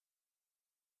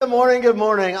Good morning, good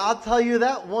morning. I'll tell you,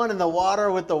 that one in the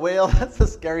water with the whale, that's the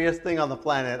scariest thing on the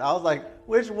planet. I was like,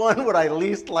 which one would I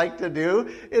least like to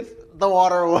do? It's the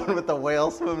water one with the whale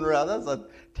swimming around. That's a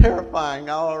terrifying.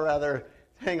 I'll rather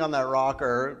hang on that rock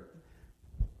or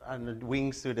on the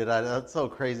wingsuited. That's so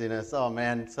craziness. Oh,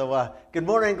 man. So good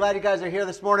morning. Glad you guys are here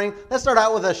this morning. Let's start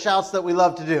out with the shouts that we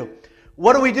love to do.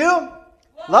 What do we do?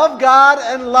 Love God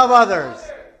and love others.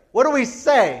 What do we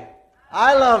say?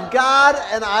 I love God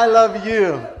and I love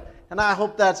you. And I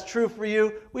hope that's true for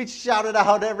you. We shout it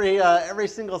out every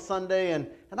single Sunday, and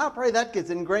I pray that gets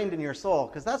ingrained in your soul,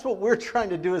 because that's what we're trying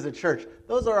to do as a church.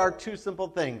 Those are our two simple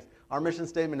things. Our mission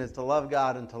statement is to love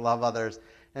God and to love others.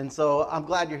 And so I'm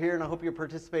glad you're here, and I hope you're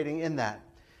participating in that.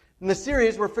 In the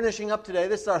series we're finishing up today,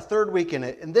 this is our third week in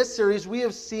it. In this series, we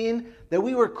have seen that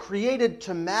we were created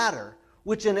to matter,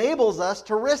 which enables us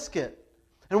to risk it.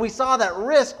 And we saw that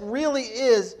risk really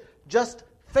is just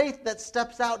faith that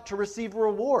steps out to receive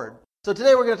reward. So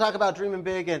today we're going to talk about dreaming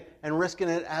big and risking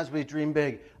it as we dream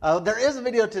big. There is a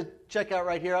video to check out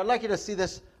right here. I'd like you to see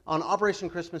this on Operation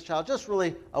Christmas Child, just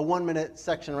really a 1-minute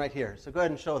section right here. So go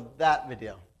ahead and show that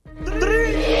video. 3, 2,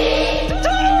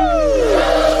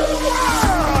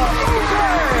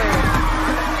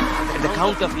 At the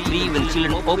count of 3, when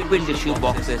children open the shoe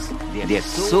boxes, they are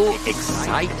so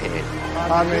excited.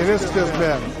 I mean, it's just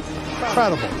been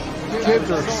incredible.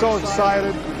 Kids are so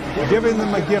excited. Giving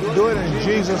them a gift, do it in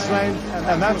Jesus' name,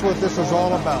 and that's what this is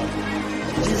all about.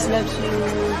 Jesus loves you.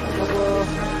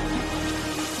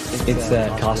 It's a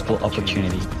gospel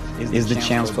opportunity. It's the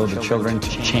chance for the children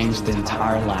to change the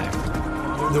entire life.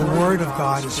 The word of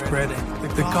God is spreading.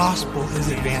 The gospel is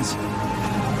advancing.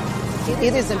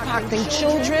 It is impacting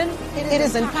children. It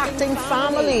is impacting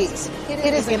families.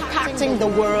 It is impacting the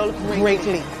world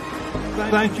greatly.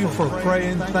 Thank you for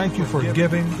praying. Thank you for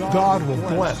giving. God will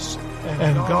bless.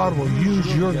 And God will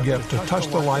use your gift to touch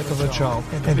the life of a child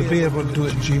and to be able to do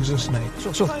it in Jesus' name.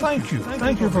 So thank you.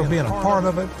 Thank you for being a part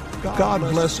of it. God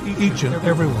bless each and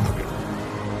every one of you.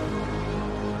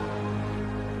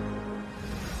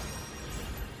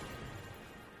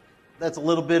 That's a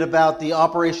little bit about the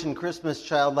Operation Christmas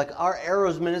Child. Like our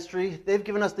Arrows ministry, they've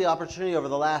given us the opportunity over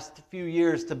the last few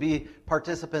years to be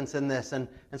participants in this. And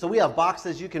so we have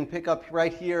boxes you can pick up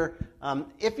right here.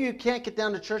 If you can't get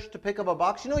down to church to pick up a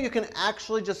box, you can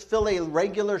actually just fill a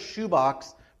regular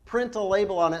shoebox, print a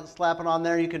label on it and slap it on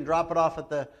there. You can drop it off at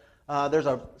there's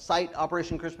a site,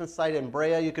 Operation Christmas site in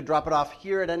Brea. You could drop it off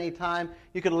here at any time.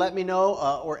 You could let me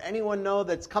know or anyone know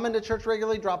that's coming to church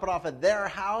regularly, drop it off at their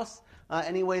house.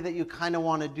 Any way that you kind of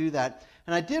want to do that.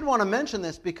 And I did want to mention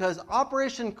this because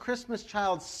Operation Christmas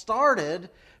Child started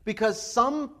because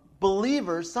some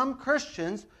believers, some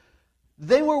Christians,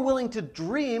 they were willing to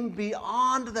dream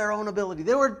beyond their own ability.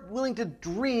 They were willing to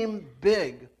dream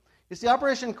big. You see,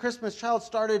 Operation Christmas Child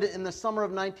started in the summer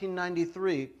of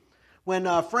 1993 when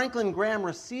Franklin Graham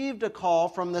received a call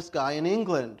from this guy in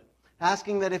England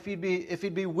asking that if he'd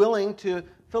be willing to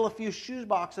fill a few shoe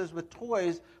boxes with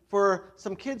toys for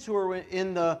some kids who were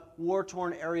in the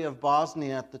war-torn area of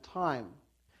Bosnia at the time.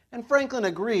 And Franklin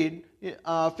agreed,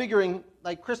 figuring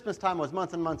like Christmas time was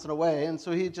months and months away, and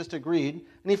so he just agreed,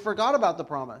 and he forgot about the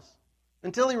promise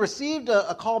until he received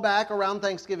a call back around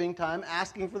Thanksgiving time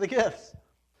asking for the gifts.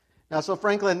 Now, so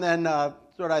Franklin then I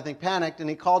think, panicked, and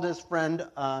he called his friend,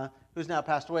 who's now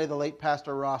passed away, the late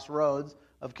Pastor Ross Rhodes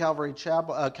of Calvary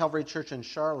Church in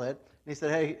Charlotte. And he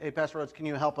said, hey, Pastor Rhodes, can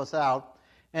you help us out?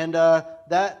 And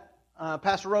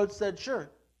Pastor Rhodes said,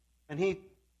 sure. And he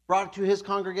brought it to his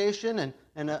congregation,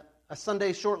 and a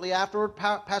Sunday shortly afterward,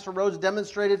 Pastor Rhodes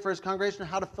demonstrated for his congregation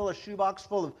how to fill a shoebox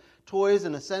full of toys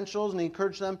and essentials, and he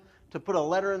encouraged them to put a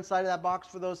letter inside of that box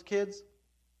for those kids.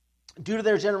 Due to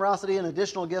their generosity and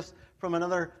additional gifts from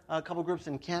another couple groups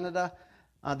in Canada,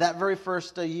 that very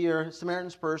first year,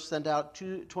 Samaritan's Purse sent out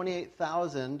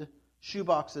 28,000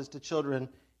 shoeboxes to children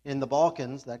in the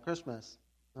Balkans that Christmas.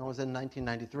 That was in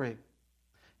 1993.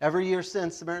 Every year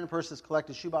since, Samaritan Purse has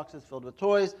collected shoeboxes filled with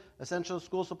toys, essential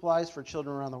school supplies for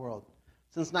children around the world.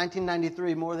 Since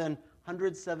 1993, more than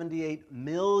 178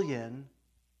 million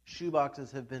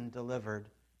shoeboxes have been delivered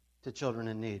to children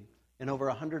in need in over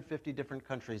 150 different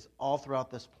countries all throughout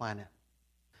this planet.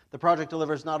 The project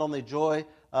delivers not only joy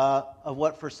of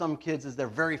what for some kids is their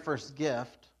very first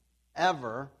gift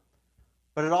ever,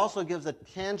 but it also gives a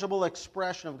tangible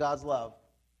expression of God's love.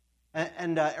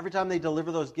 And every time they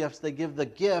deliver those gifts, they give the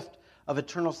gift of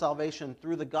eternal salvation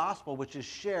through the gospel, which is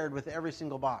shared with every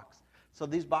single box. So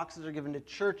these boxes are given to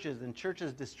churches, and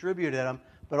churches distribute them,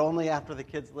 but only after the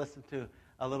kids listen to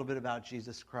a little bit about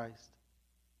Jesus Christ.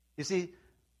 You see,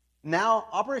 now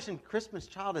Operation Christmas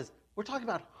Child we're talking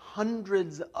about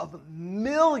hundreds of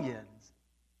millions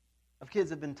of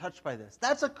kids have been touched by this.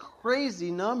 That's a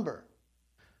crazy number.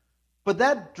 But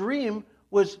that dream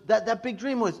was, that big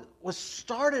dream was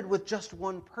started with just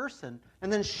one person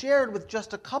and then shared with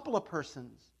just a couple of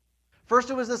persons. First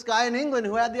it was this guy in England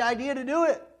who had the idea to do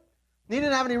it. He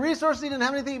didn't have any resources, he didn't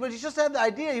have anything, but he just had the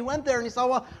idea. He went there and he saw,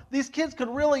 well, these kids could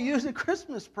really use a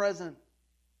Christmas present.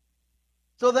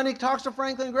 So then he talks to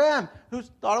Franklin Graham, who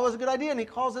thought it was a good idea, and he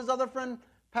calls his other friend,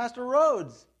 Pastor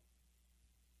Rhodes.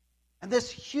 And this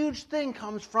huge thing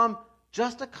comes from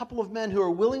just a couple of men who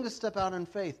are willing to step out in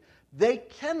faith. They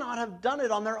cannot have done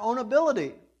it on their own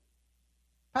ability.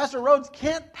 Pastor Rhodes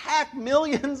can't pack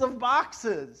millions of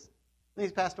boxes.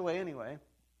 He's passed away anyway.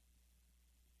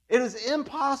 It is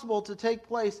impossible to take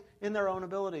place in their own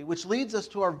ability, which leads us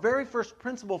to our very first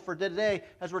principle for today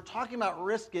as we're talking about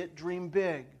risk it, dream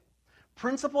big.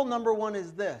 Principle number 1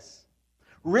 is this.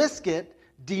 Risk it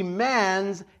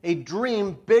demands a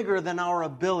dream bigger than our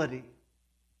ability.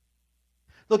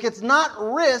 Look, it's not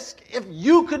risk if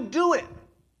you could do it.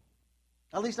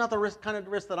 At least not the kind of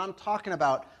risk that I'm talking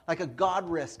about, like a God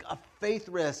risk, a faith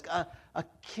risk, a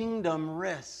kingdom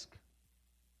risk.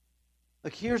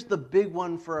 Look, here's the big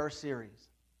one for our series.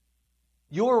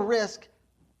 Your risk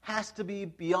has to be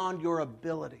beyond your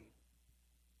ability.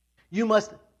 You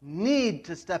must need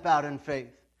to step out in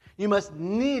faith. You must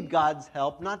need God's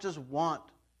help, not just want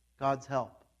God's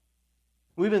help.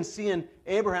 We've been seeing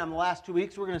Abraham the last 2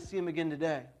 weeks. We're going to see him again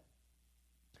today.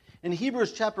 In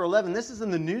Hebrews chapter 11, this is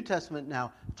in the New Testament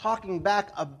now, talking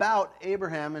back about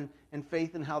Abraham and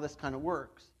faith and how this kind of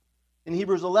works. In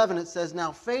Hebrews 11, it says,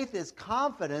 "Now faith is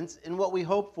confidence in what we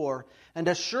hope for and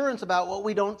assurance about what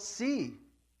we don't see."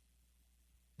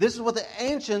 This is what the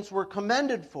ancients were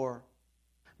commended for.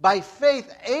 By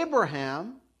faith,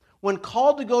 Abraham, when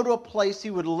called to go to a place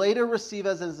he would later receive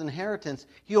as his inheritance,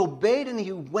 he obeyed and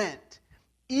he went,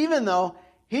 even though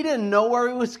he didn't know where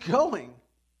he was going.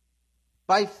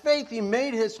 By faith, he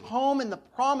made his home in the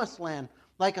promised land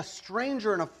like a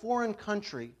stranger in a foreign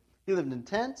country. He lived in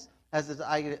tents, as did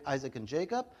Isaac and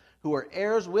Jacob, who were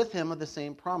heirs with him of the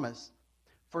same promise.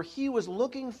 For he was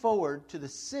looking forward to the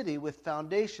city with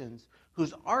foundations,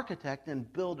 whose architect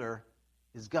and builder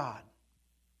is God.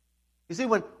 You see,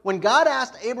 when God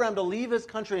asked Abraham to leave his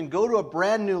country and go to a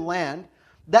brand new land,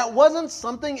 that wasn't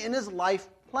something in his life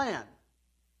plan.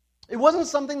 It wasn't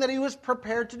something that he was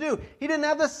prepared to do. He didn't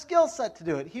have the skill set to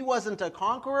do it. He wasn't a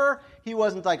conqueror. He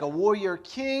wasn't like a warrior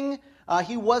king.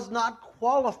 He was not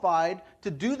qualified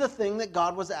to do the thing that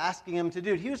God was asking him to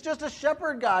do. He was just a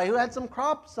shepherd guy who had some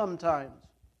crops sometimes.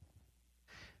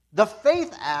 The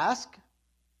faith ask,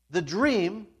 the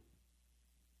dream,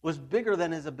 was bigger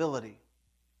than his ability.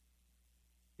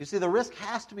 You see, the risk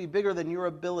has to be bigger than your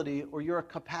ability or your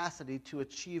capacity to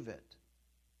achieve it.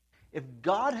 If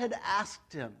God had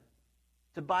asked him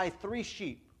to buy 3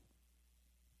 sheep,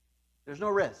 there's no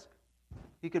risk.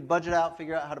 He could budget out,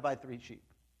 figure out how to buy 3 sheep.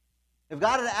 If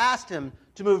God had asked him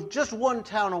to move just one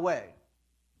town away,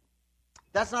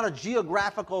 that's not a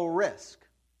geographical risk.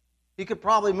 He could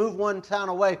probably move one town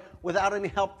away without any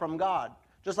help from God.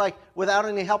 Just like without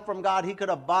any help from God, he could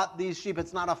have bought these sheep.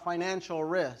 It's not a financial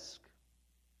risk.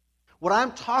 What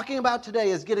I'm talking about today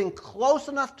is getting close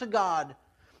enough to God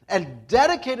and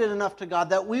dedicated enough to God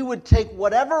that we would take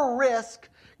whatever risk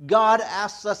God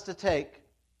asks us to take.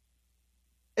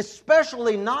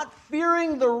 Especially not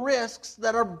fearing the risks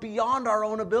that are beyond our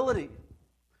own ability.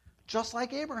 Just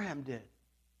like Abraham did.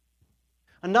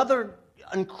 Another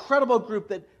incredible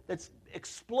group that's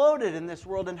exploded in this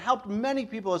world and helped many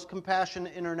people is Compassion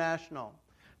International.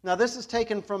 Now this is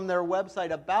taken from their website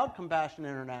about Compassion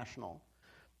International.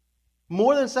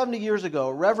 More than 70 years ago,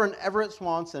 Reverend Everett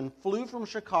Swanson flew from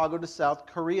Chicago to South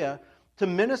Korea to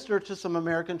minister to some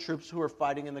American troops who were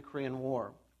fighting in the Korean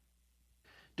War.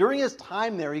 During his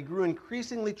time there, he grew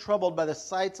increasingly troubled by the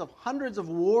sights of hundreds of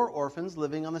war orphans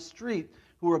living on the street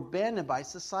who were abandoned by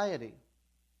society.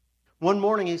 One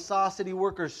morning, he saw city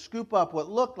workers scoop up what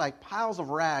looked like piles of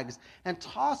rags and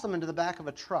toss them into the back of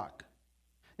a truck.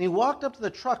 And he walked up to the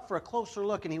truck for a closer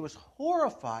look, and he was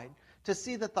horrified to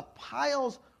see that the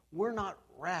piles were not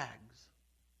rags,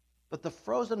 but the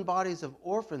frozen bodies of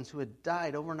orphans who had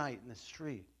died overnight in the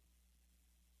street.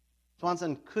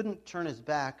 Swanson couldn't turn his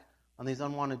back on these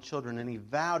unwanted children, and he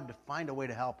vowed to find a way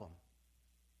to help them.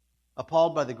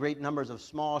 Appalled by the great numbers of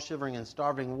small, shivering, and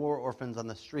starving war orphans on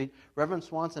the street, Reverend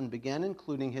Swanson began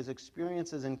including his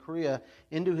experiences in Korea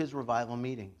into his revival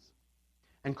meetings.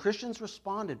 And Christians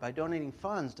responded by donating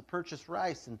funds to purchase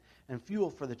rice and fuel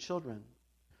for the children.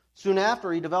 Soon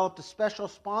after, he developed a special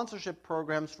sponsorship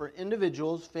programs for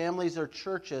individuals, families, or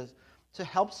churches to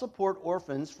help support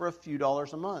orphans for a few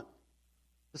dollars a month.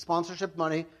 The sponsorship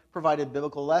money provided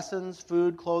biblical lessons,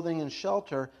 food, clothing, and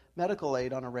shelter, medical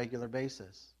aid on a regular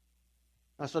basis.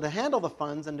 Now, so to handle the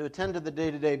funds and to attend to the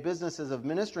day-to-day businesses of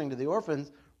ministering to the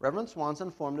orphans, Reverend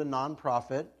Swanson formed a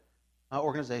nonprofit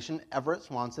organization, Everett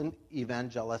Swanson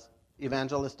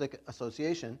Evangelistic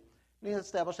Association, and he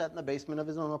established that in the basement of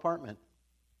his own apartment.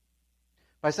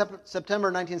 By September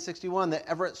 1961, the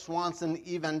Everett Swanson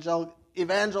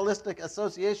Evangelistic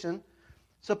Association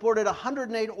supported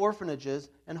 108 orphanages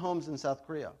and homes in South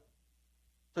Korea.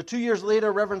 So 2 years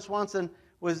later, Reverend Swanson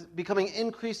was becoming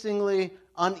increasingly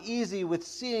uneasy with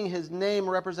seeing his name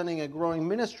representing a growing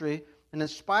ministry, and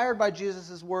inspired by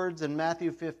Jesus' words in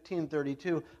Matthew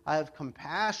 15:32, I have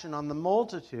compassion on the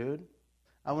multitude,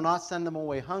 I will not send them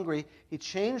away hungry. He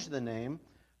changed the name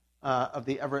of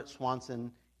the Everett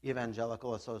Swanson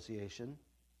Evangelical Association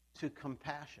to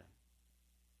Compassion.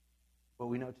 What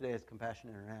we know today as Compassion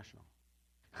International.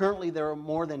 Currently, there are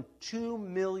more than 2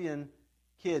 million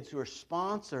kids who are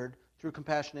sponsored through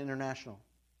Compassion International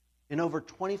in over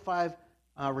 25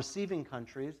 receiving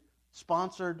countries,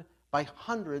 sponsored by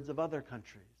hundreds of other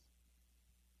countries.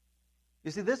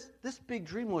 You see, this big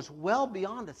dream was well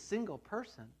beyond a single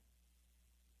person.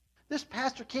 This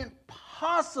pastor can't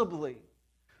possibly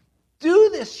do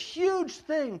this huge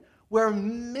thing where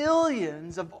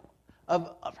millions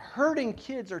of hurting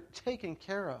kids are taken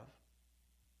care of.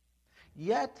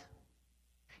 Yet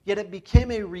it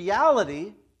became a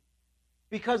reality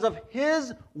because of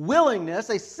his willingness,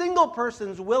 a single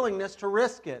person's willingness to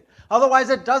risk it. Otherwise,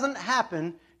 it doesn't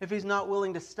happen if he's not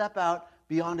willing to step out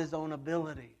beyond his own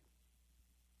ability.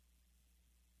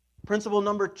 Principle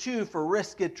number 2 for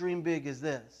risk it, dream big is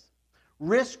this.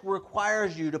 Risk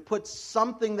requires you to put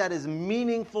something that is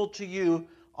meaningful to you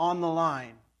on the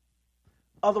line.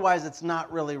 Otherwise, it's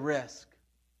not really risk.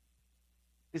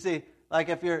 You see, like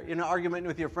if you're in an argument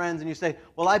with your friends and you say,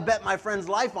 well, I bet my friend's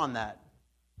life on that.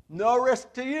 No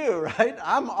risk to you, right?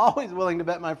 I'm always willing to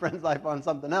bet my friend's life on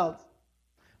something else.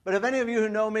 But if any of you who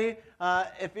know me,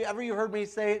 if ever you heard me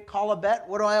say, call a bet,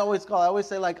 what do I always call? I always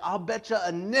say, like, I'll bet you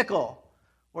a nickel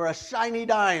or a shiny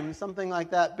dime, something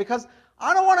like that. Because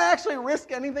I don't want to actually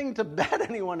risk anything to bet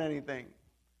anyone anything.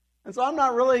 And so I'm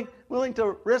not really willing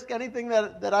to risk anything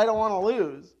that I don't want to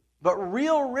lose. But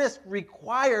real risk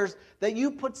requires that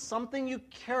you put something you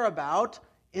care about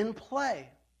in play.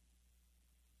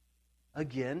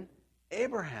 Again,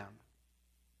 Abraham.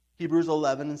 Hebrews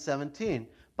 11:17.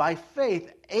 By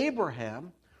faith,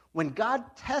 Abraham, when God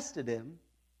tested him,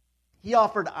 he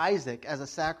offered Isaac as a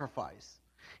sacrifice.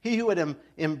 He who had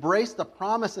embraced the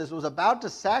promises was about to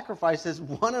sacrifice his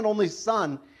one and only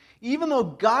son, even though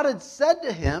God had said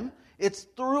to him, it's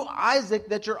through Isaac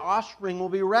that your offspring will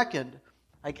be reckoned.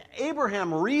 Like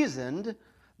Abraham reasoned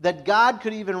that God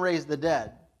could even raise the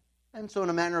dead. And so in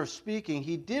a manner of speaking,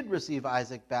 he did receive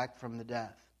Isaac back from the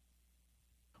death.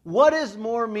 What is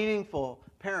more meaningful,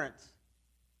 parents?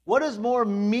 What is more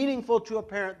meaningful to a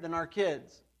parent than our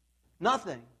kids?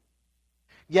 Nothing.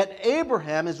 Yet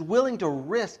Abraham is willing to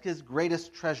risk his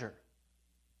greatest treasure.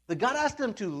 The God asked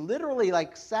him to literally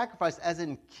sacrifice, as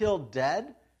in kill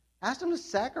dead, asked him to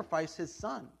sacrifice his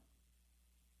son.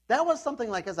 That was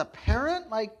something as a parent,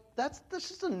 that's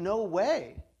just a no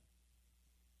way.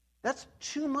 That's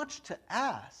too much to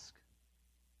ask.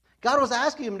 God was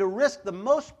asking him to risk the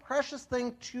most precious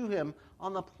thing to him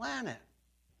on the planet.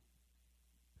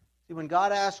 See, when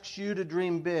God asks you to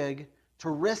dream big, to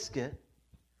risk it,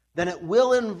 then it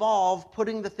will involve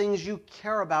putting the things you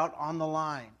care about on the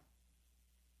line.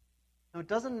 Now, it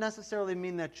doesn't necessarily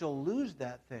mean that you'll lose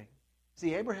that thing.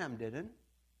 See, Abraham didn't.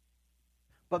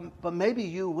 But maybe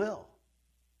you will.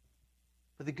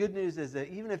 But the good news is that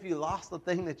even if you lost the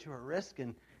thing that you were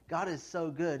risking, God is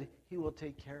so good, He will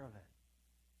take care of it.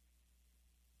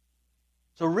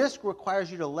 So risk requires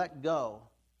you to let go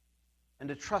and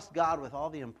to trust God with all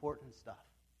the important stuff.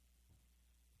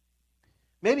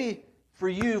 Maybe for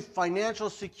you, financial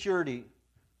security,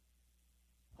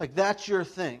 that's your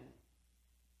thing.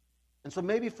 And so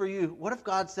maybe for you, what if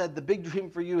God said the big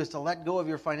dream for you is to let go of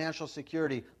your financial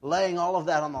security, laying all of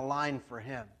that on the line for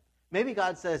Him? Maybe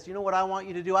God says, you know what I want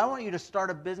you to do? I want you to start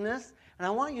a business, and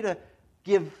I want you to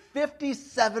give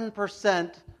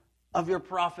 57% of your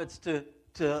profits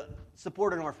to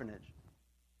support an orphanage.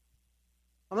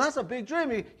 I mean, that's a big dream.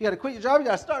 You got to quit your job, you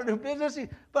got to start a new business.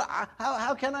 But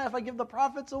how can I if I give the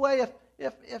profits away?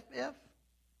 If?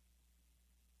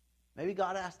 Maybe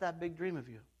God asked that big dream of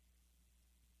you.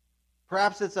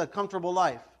 Perhaps it's a comfortable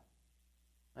life.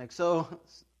 So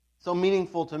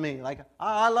meaningful to me.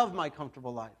 I love my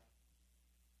comfortable life.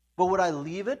 But would I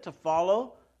leave it to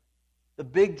follow the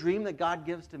big dream that God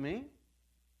gives to me?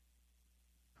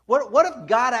 What if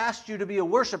God asked you to be a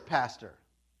worship pastor?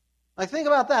 Like, think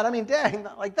about that. I mean, dang,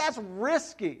 like, that's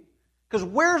risky. Because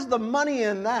where's the money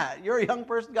in that? You're a young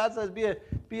person. God says, be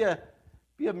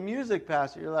a music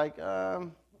pastor. You're like, I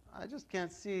just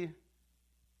can't see.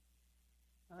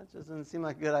 That just doesn't seem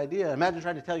like a good idea. Imagine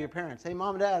trying to tell your parents, hey,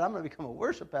 Mom and Dad, I'm going to become a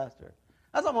worship pastor.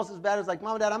 That's almost as bad as like,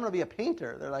 Mom and Dad, I'm going to be a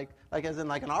painter. They're like as in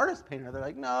like an artist painter. They're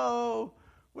like, no,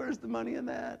 where's the money in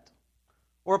that?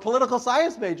 Or a political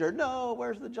science major. No,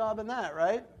 where's the job in that,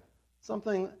 right?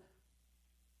 Something.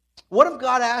 What if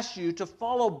God asked you to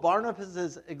follow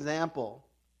Barnabas' example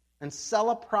and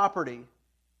sell a property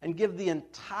and give the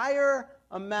entire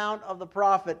amount of the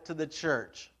profit to the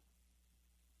church?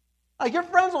 Like, your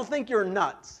friends will think you're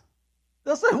nuts.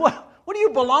 They'll say, what do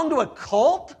you belong to a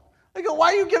cult? They go,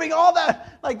 why are you giving all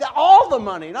that, all the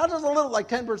money, not just a little, like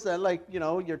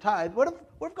 10%, your tithe? What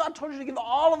if God told you to give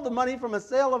all of the money from a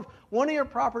sale of one of your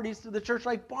properties to the church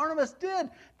like Barnabas did?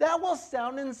 That will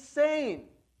sound insane.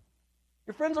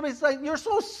 Your friends will be saying, you're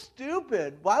so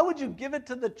stupid. Why would you give it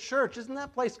to the church? Isn't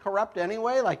that place corrupt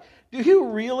anyway? Like, do you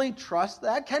really trust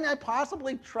that? Can I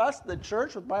possibly trust the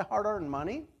church with my hard-earned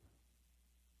money?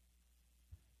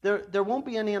 There won't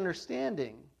be any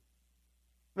understanding.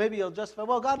 Maybe you'll justify,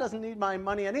 well, God doesn't need my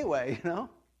money anyway,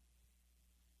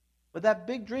 But that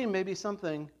big dream may be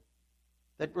something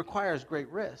that requires great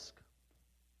risk.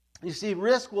 You see,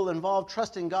 risk will involve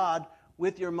trusting God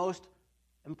with your most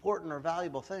important or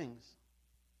valuable things.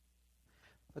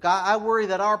 Look, I worry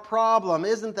that our problem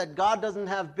isn't that God doesn't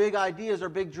have big ideas or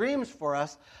big dreams for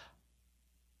us.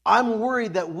 I'm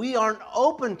worried that we aren't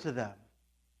open to them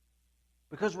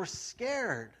because we're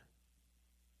scared,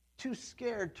 too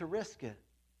scared to risk it.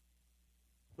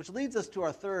 Which leads us to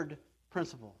our third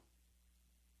principle.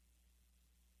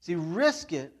 See,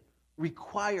 risk it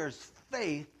requires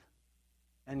faith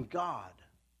and God.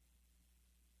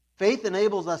 Faith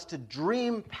enables us to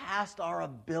dream past our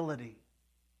ability,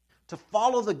 to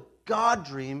follow the God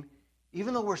dream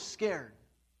even though we're scared.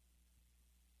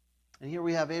 And here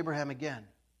we have Abraham again.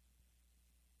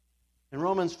 In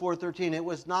Romans 4:13, it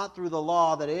was not through the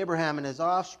law that Abraham and his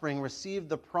offspring received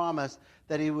the promise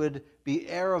that he would be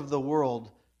heir of the world,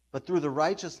 but through the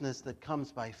righteousness that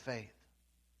comes by faith.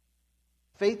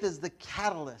 Faith is the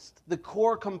catalyst, the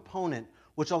core component,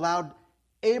 which allowed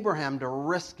Abraham to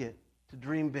risk it, to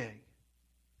dream big.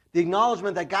 The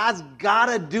acknowledgement that God's got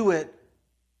to do it,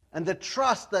 and the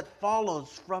trust that follows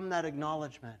from that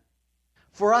acknowledgement.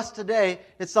 For us today,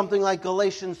 it's something like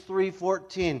Galatians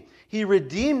 3:14. He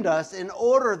redeemed us in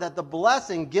order that the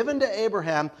blessing given to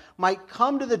Abraham might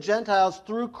come to the Gentiles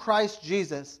through Christ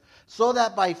Jesus, so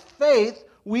that by faith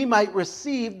we might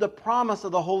receive the promise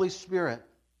of the Holy Spirit.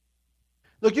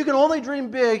 Look, you can only dream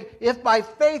big if by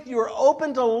faith you are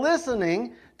open to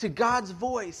listening to God's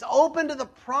voice, open to the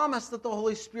promise that the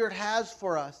Holy Spirit has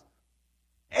for us.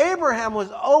 Abraham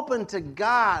was open to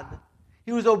God.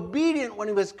 He was obedient when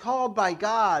he was called by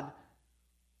God.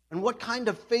 And what kind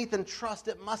of faith and trust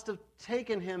it must have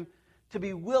taken him to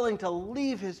be willing to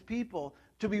leave his people,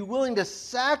 to be willing to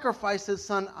sacrifice his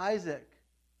son Isaac.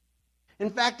 In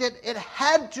fact, it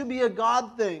had to be a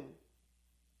God thing.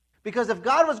 Because if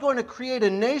God was going to create a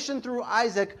nation through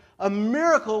Isaac, a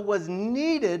miracle was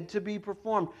needed to be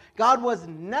performed. God was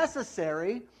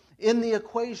necessary in the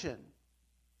equation.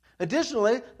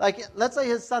 Additionally, let's say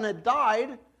his son had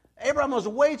died, Abraham was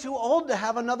way too old to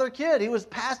have another kid. He was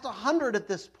past 100 at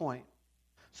this point.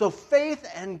 So faith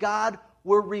and God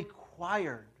were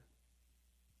required.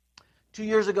 2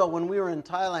 years ago when we were in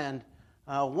Thailand,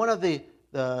 one of the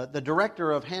director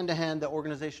of Hand to Hand, the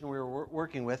organization we were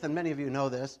working with, and many of you know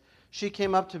this, she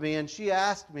came up to me and she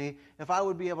asked me if I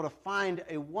would be able to find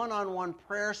a one-on-one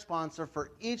prayer sponsor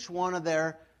for each one of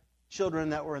their children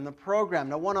that were in the program.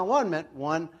 Now, one-on-one meant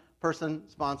one person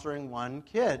sponsoring one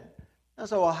kid. And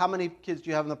so, well, how many kids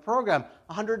do you have in the program?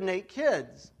 108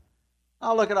 kids.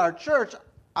 I'll look at our church.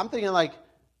 I'm thinking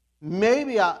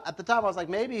maybe, at the time I was like,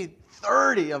 maybe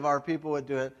 30 of our people would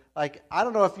do it. I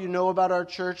don't know if you know about our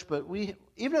church, but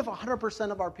even if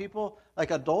 100% of our people,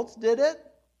 adults did it,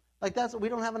 we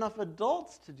don't have enough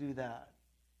adults to do that.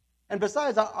 And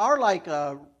besides,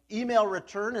 our email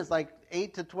return is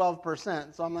 8 to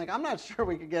 12%. So I'm not sure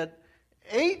we could get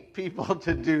 8 people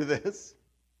to do this.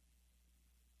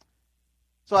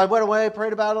 So I went away,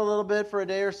 prayed about it a little bit for a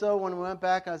day or so. When we went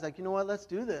back, I was like, you know what, let's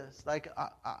do this.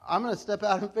 I'm going to step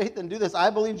out in faith and do this. I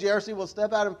believe GRC will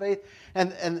step out in faith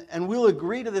and we'll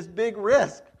agree to this big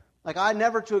risk. I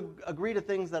never to agree to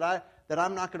things that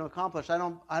I'm not going to accomplish. I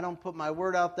don't put my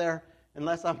word out there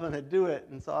unless I'm going to do it.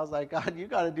 And so I was like, God, you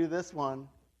got to do this one.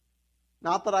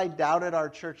 Not that I doubted our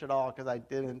church at all, because I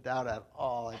didn't doubt at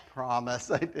all. I promise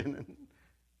I didn't.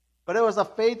 But it was a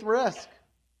faith risk.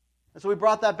 And so we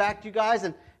brought that back to you guys,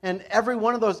 and every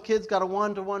one of those kids got a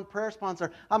one-to-one prayer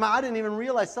sponsor. I didn't even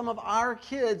realize some of our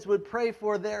kids would pray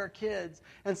for their kids.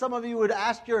 And some of you would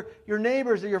ask your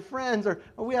neighbors or your friends, or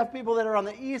we have people that are on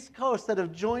the East Coast that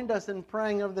have joined us in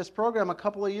praying of this program a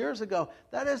couple of years ago.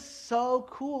 That is so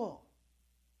cool.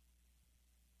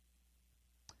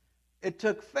 It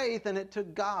took faith and it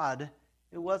took God.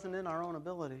 It wasn't in our own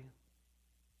ability.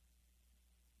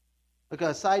 Look,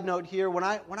 a side note here, when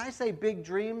I say big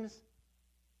dreams,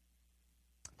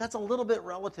 that's a little bit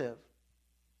relative.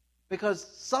 Because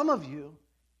some of you,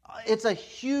 it's a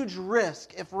huge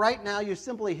risk if right now you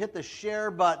simply hit the share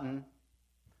button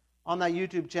on that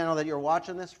YouTube channel that you're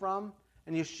watching this from,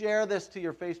 and you share this to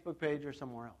your Facebook page or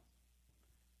somewhere else.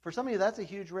 For some of you, that's a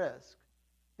huge risk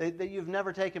that you've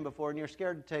never taken before, and you're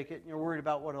scared to take it, and you're worried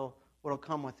about what'll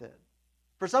come with it.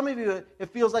 For some of you, it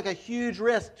feels like a huge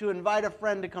risk to invite a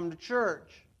friend to come to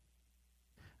church.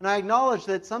 And I acknowledge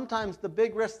that sometimes the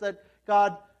big risk that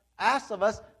God asks of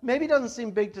us maybe doesn't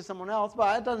seem big to someone else,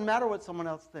 but it doesn't matter what someone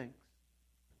else thinks.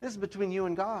 This is between you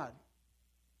and God.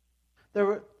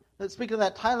 Speaking of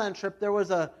that Thailand trip, there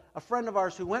was a friend of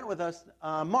ours who went with us,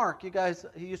 Mark. You guys,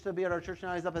 he used to be at our church,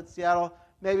 now he's up at Seattle,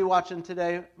 maybe watching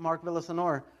today, Mark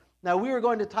Villasenor. Now, we were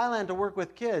going to Thailand to work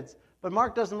with kids, but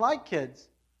Mark doesn't like kids.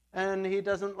 And he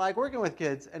doesn't like working with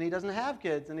kids, and he doesn't have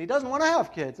kids, and he doesn't want to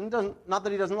have kids. And not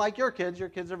that he doesn't like your kids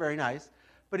are very nice,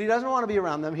 but he doesn't want to be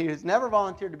around them. He has never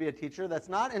volunteered to be a teacher, that's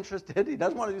not interested. He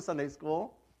doesn't want to do Sunday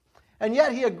school. And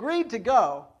yet he agreed to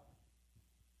go.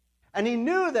 And he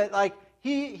knew that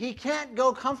he can't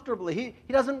go comfortably.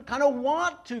 He doesn't kind of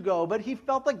want to go, but he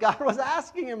felt that God was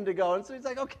asking him to go. And so he's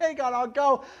like, okay, God, I'll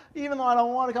go. Even though I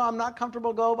don't want to go, I'm not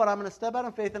comfortable to go, but I'm going to step out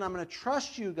in faith, and I'm going to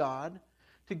trust you, God,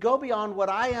 to go beyond what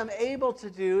I am able to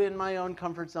do in my own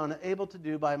comfort zone, able to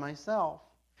do by myself.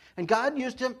 And God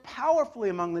used him powerfully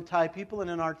among the Thai people and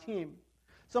in our team.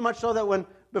 So much so that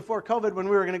before COVID, when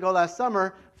we were going to go last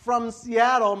summer, from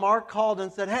Seattle, Mark called and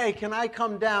said, hey, can I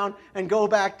come down and go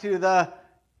back to the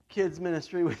kids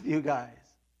ministry with you guys?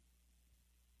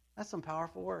 That's some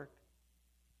powerful work.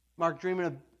 Mark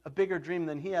dreaming a bigger dream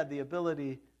than he had the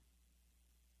ability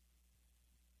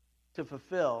to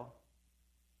fulfill.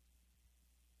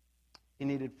 He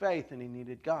needed faith and he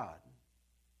needed God.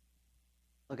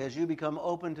 Look, as you become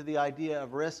open to the idea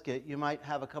of risk it, you might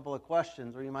have a couple of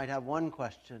questions, or you might have one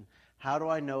question. How do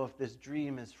I know if this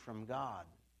dream is from God?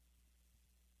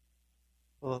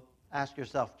 Well, ask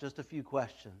yourself just a few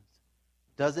questions.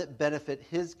 Does it benefit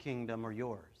his kingdom or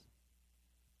yours?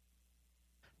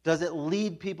 Does it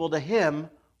lead people to him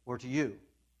or to you?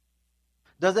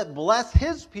 Does it bless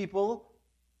his people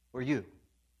or you?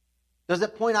 Does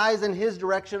it point eyes in his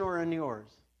direction or in yours?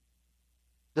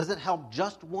 Does it help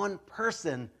just one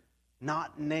person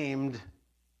not named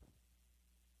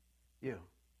you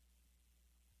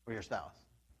or your spouse?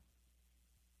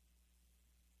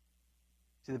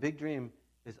 See, the big dream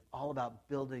is all about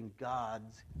building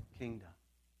God's kingdom.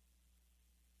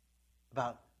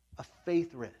 About a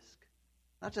faith risk.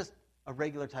 Not just a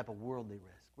regular type of worldly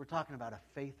risk. We're talking about a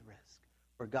faith risk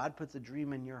where God puts a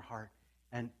dream in your heart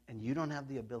and you don't have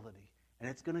the ability. And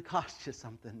it's going to cost you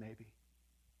something maybe.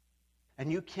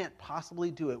 And you can't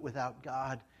possibly do it without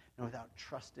God and without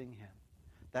trusting him.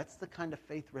 That's the kind of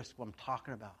faith risk I'm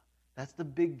talking about. That's the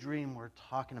big dream we're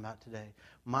talking about today.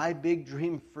 My big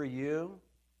dream for you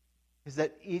is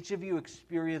that each of you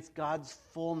experience God's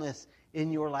fullness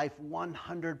in your life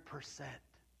 100%.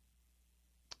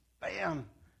 Bam!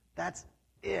 That's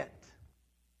it.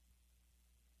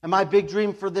 And my big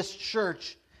dream for this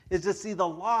church is to see the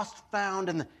lost found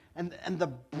and the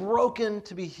broken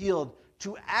to be healed,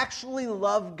 to actually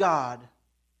love God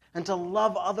and to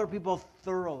love other people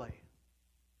thoroughly.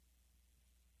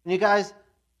 And you guys,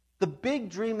 the big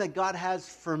dream that God has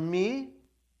for me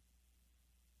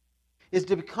is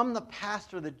to become the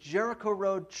pastor that Jericho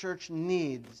Road Church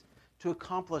needs to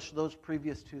accomplish those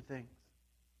previous two things.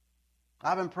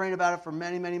 I've been praying about it for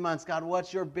many, many months. God,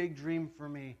 what's your big dream for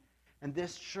me? And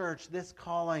this church, this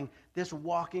calling, this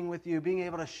walking with you, being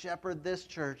able to shepherd this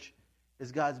church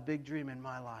is God's big dream in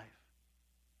my life.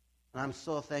 And I'm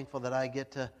so thankful that I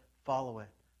get to follow it.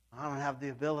 I don't have the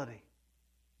ability.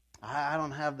 I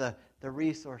don't have the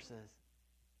resources.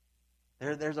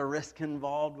 There's a risk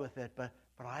involved with it, but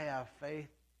I have faith,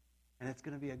 and it's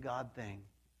going to be a God thing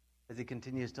as he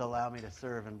continues to allow me to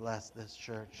serve and bless this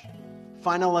church.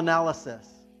 Final analysis.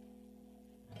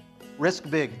 Risk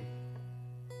big.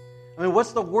 I mean,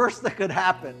 what's the worst that could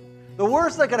happen? The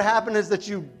worst that could happen is that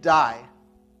you die.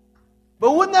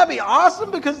 But wouldn't that be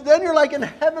awesome? Because then you're like in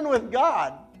heaven with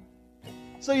God.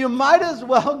 So you might as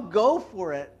well go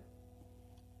for it.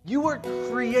 You were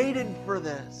created for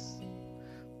this.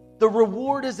 The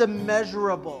reward is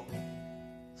immeasurable.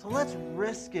 So let's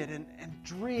risk it and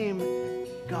dream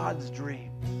God's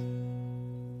dreams.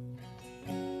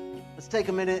 Let's take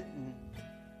a minute and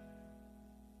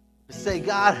say,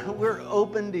 God, we're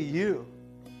open to you.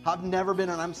 I've never been,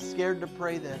 and I'm scared to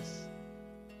pray this.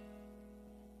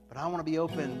 But I want to be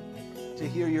open to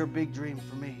hear your big dream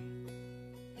for me.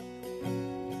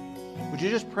 Would you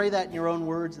just pray that in your own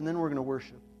words, and then we're going to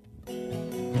worship.